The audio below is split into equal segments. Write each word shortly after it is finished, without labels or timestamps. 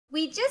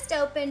We just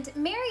opened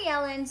Mary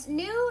Ellen's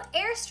new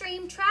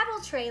Airstream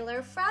travel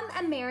trailer from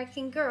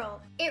American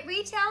Girl. It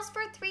retails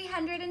for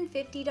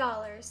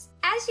 $350.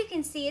 As you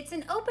can see, it's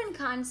an open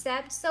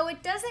concept, so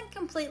it doesn't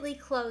completely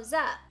close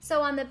up.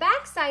 So on the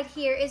back side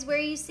here is where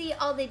you see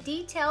all the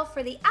detail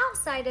for the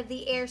outside of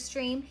the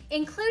Airstream,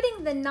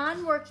 including the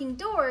non-working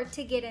door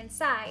to get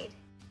inside.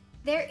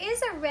 There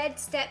is a red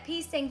step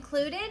piece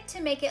included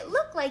to make it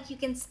look like you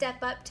can step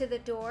up to the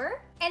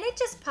door, and it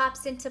just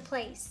pops into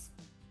place.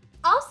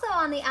 Also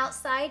on the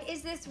outside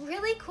is this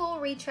really cool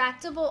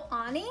retractable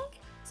awning.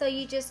 So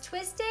you just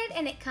twist it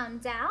and it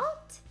comes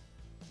out,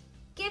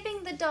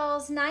 giving the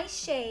dolls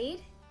nice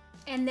shade.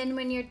 And then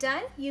when you're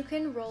done, you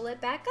can roll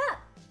it back up.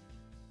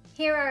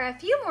 Here are a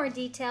few more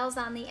details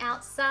on the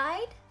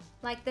outside,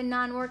 like the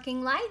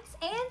non-working lights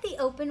and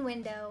the open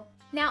window.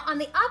 Now on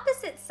the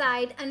opposite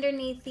side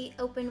underneath the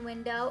open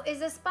window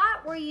is a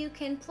spot where you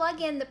can plug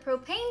in the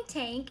propane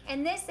tank,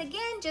 and this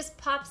again just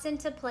pops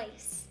into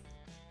place.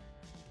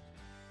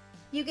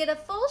 You get a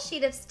full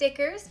sheet of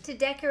stickers to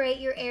decorate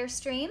your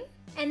Airstream.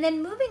 And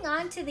then moving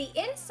on to the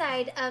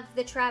inside of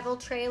the travel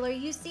trailer,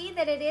 you see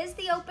that it is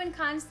the open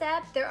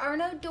concept. There are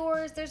no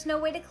doors, there's no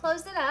way to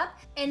close it up,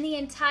 and the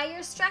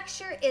entire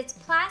structure is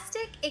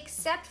plastic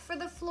except for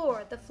the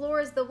floor. The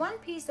floor is the one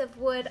piece of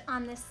wood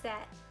on this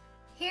set.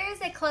 Here's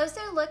a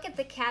closer look at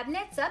the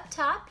cabinets up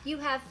top. You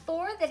have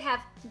 4 that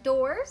have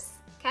doors,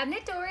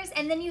 cabinet doors,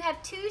 and then you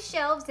have 2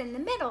 shelves in the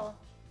middle.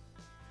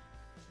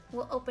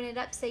 We'll open it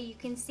up so you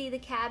can see the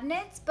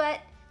cabinets,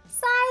 but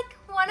psych,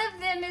 one of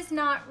them is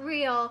not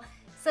real.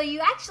 So you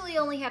actually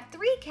only have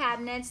 3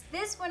 cabinets.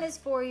 This one is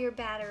for your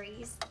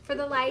batteries, for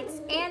the lights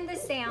and the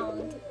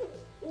sound.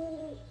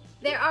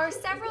 There are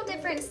several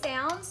different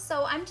sounds,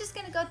 so I'm just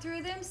gonna go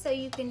through them so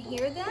you can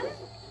hear them.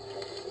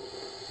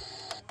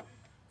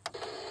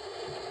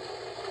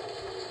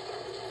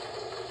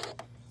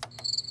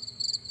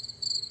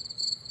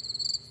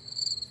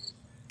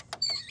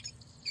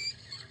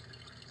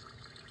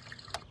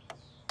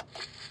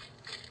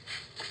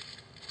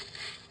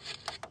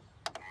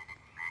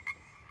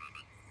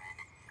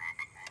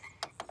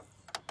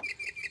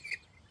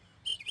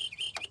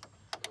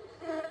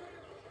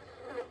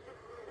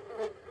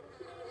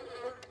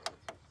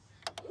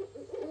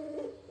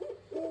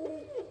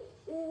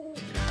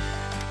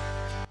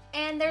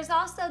 And there's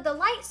also the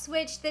light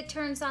switch that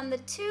turns on the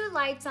 2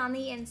 lights on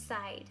the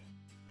inside.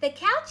 The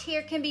couch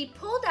here can be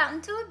pulled out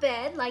into a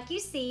bed like you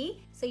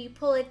see. So you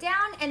pull it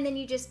down and then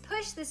you just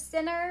push the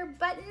center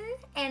button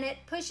and it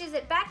pushes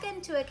it back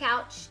into a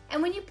couch.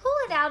 And when you pull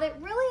it out, it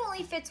really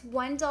only fits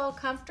 1 doll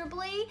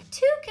comfortably.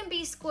 2 can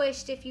be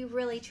squished if you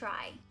really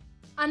try.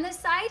 On the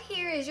side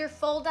here is your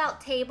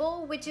fold-out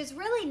table, which is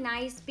really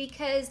nice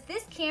because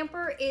this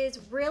camper is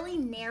really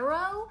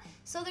narrow,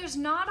 so there's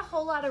not a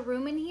whole lot of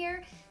room in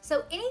here.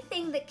 So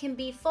anything that can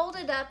be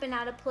folded up and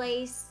out of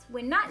place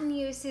when not in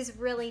use is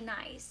really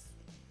nice.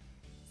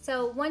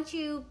 So once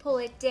you pull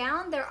it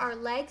down, there are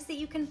legs that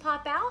you can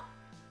pop out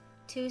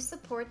to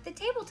support the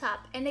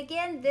tabletop. And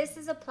again, this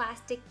is a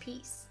plastic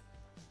piece.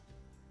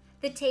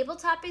 The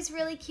tabletop is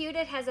really cute.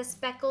 It has a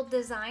speckled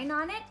design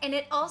on it, and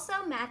it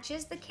also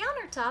matches the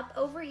countertop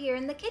over here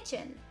in the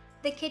kitchen.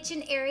 The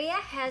kitchen area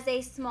has a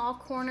small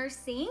corner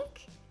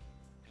sink.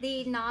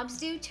 The knobs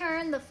do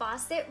turn, the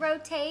faucet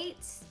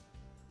rotates.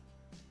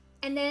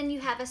 And then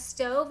you have a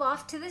stove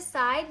off to the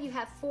side. You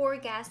have 4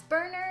 gas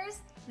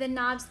burners, the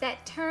knobs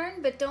that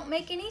turn but don't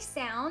make any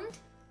sound.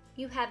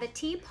 You have a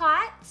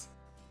teapot.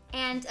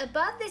 And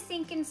above the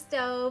sink and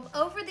stove,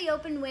 over the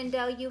open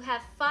window, you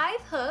have 5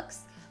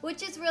 hooks,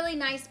 which is really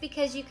nice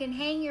because you can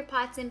hang your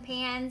pots and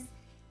pans,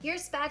 your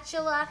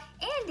spatula,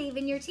 and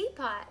even your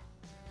teapot.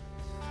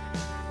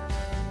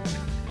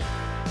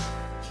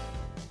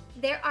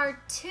 There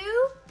are 2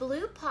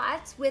 blue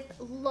pots with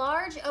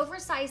large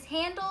oversized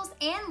handles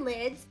and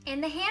lids,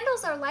 and the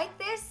handles are like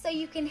this so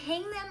you can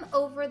hang them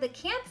over the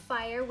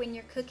campfire when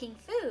you're cooking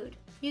food.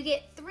 You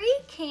get 3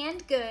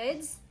 canned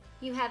goods.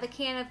 You have a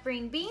can of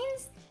green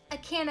beans, a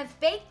can of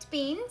baked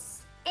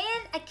beans,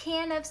 and a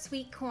can of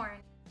sweet corn.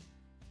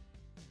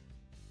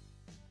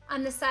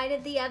 On the side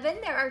of the oven,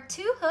 there are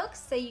 2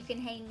 hooks so you can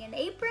hang an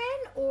apron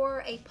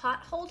or a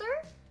pot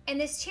holder, and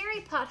this cherry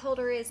pot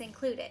holder is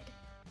included.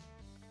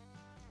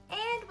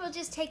 And we'll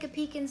just take a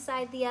peek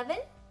inside the oven.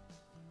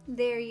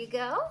 There you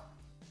go.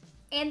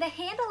 And the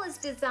handle is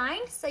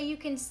designed so you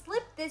can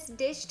slip this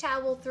dish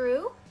towel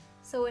through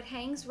so it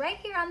hangs right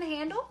here on the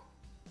handle.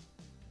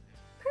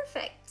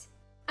 Perfect.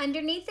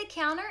 Underneath the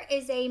counter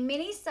is a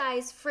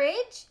mini-size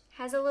fridge,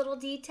 has a little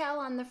detail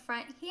on the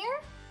front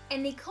here.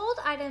 And the cold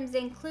items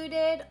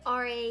included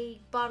are a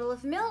bottle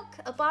of milk,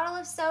 a bottle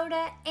of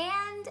soda,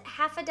 and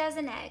half a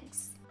dozen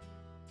eggs.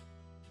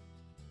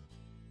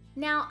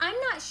 Now, I'm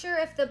not sure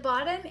if the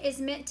bottom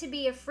is meant to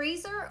be a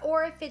freezer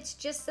or if it's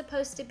just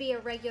supposed to be a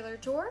regular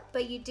drawer,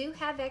 but you do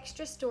have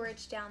extra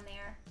storage down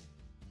there.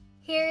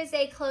 Here is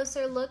a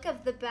closer look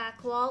of the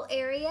back wall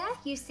area.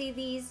 You see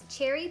these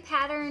cherry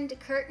patterned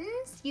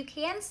curtains. You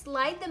can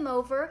slide them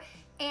over,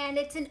 and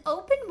it's an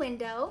open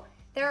window.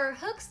 There are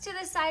hooks to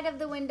the side of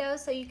the window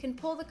so you can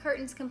pull the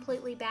curtains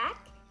completely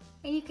back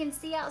and you can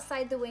see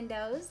outside the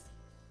windows.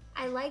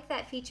 I like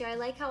that feature. I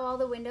like how all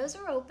the windows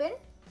are open.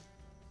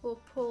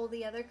 We'll pull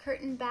the other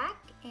curtain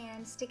back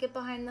and stick it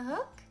behind the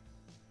hook.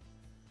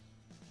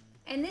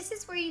 And this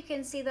is where you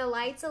can see the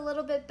lights a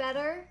little bit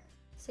better.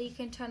 So you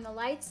can turn the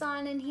lights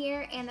on in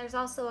here, and there's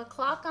also a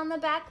clock on the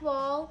back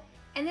wall.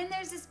 And then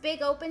there's this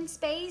big open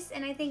space,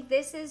 and I think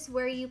this is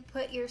where you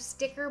put your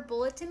sticker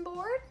bulletin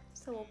board.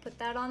 So we'll put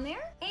that on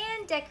there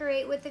and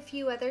decorate with a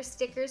few other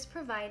stickers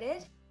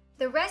provided.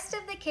 The rest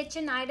of the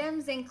kitchen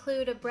items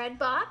include a bread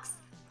box,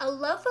 a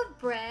loaf of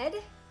bread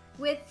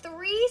with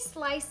 3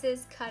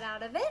 slices cut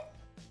out of it,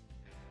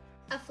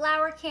 a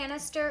flour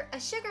canister, a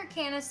sugar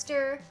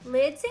canister,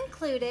 lids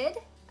included,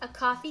 a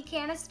coffee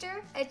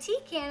canister, a tea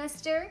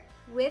canister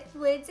with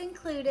lids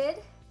included,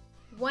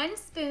 1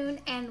 spoon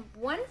and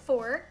 1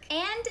 fork,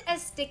 and a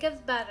stick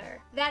of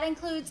butter. That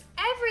includes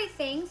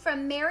everything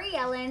from Mary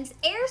Ellen's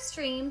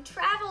Airstream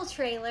travel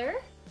trailer.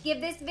 Give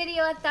this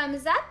video a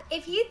thumbs up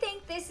if you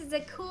think this is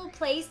a cool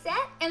play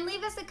set, and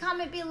leave us a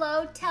comment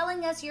below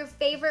telling us your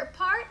favorite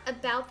part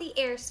about the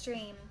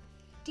Airstream.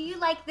 Do you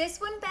like this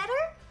one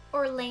better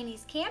or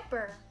Laney's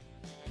camper?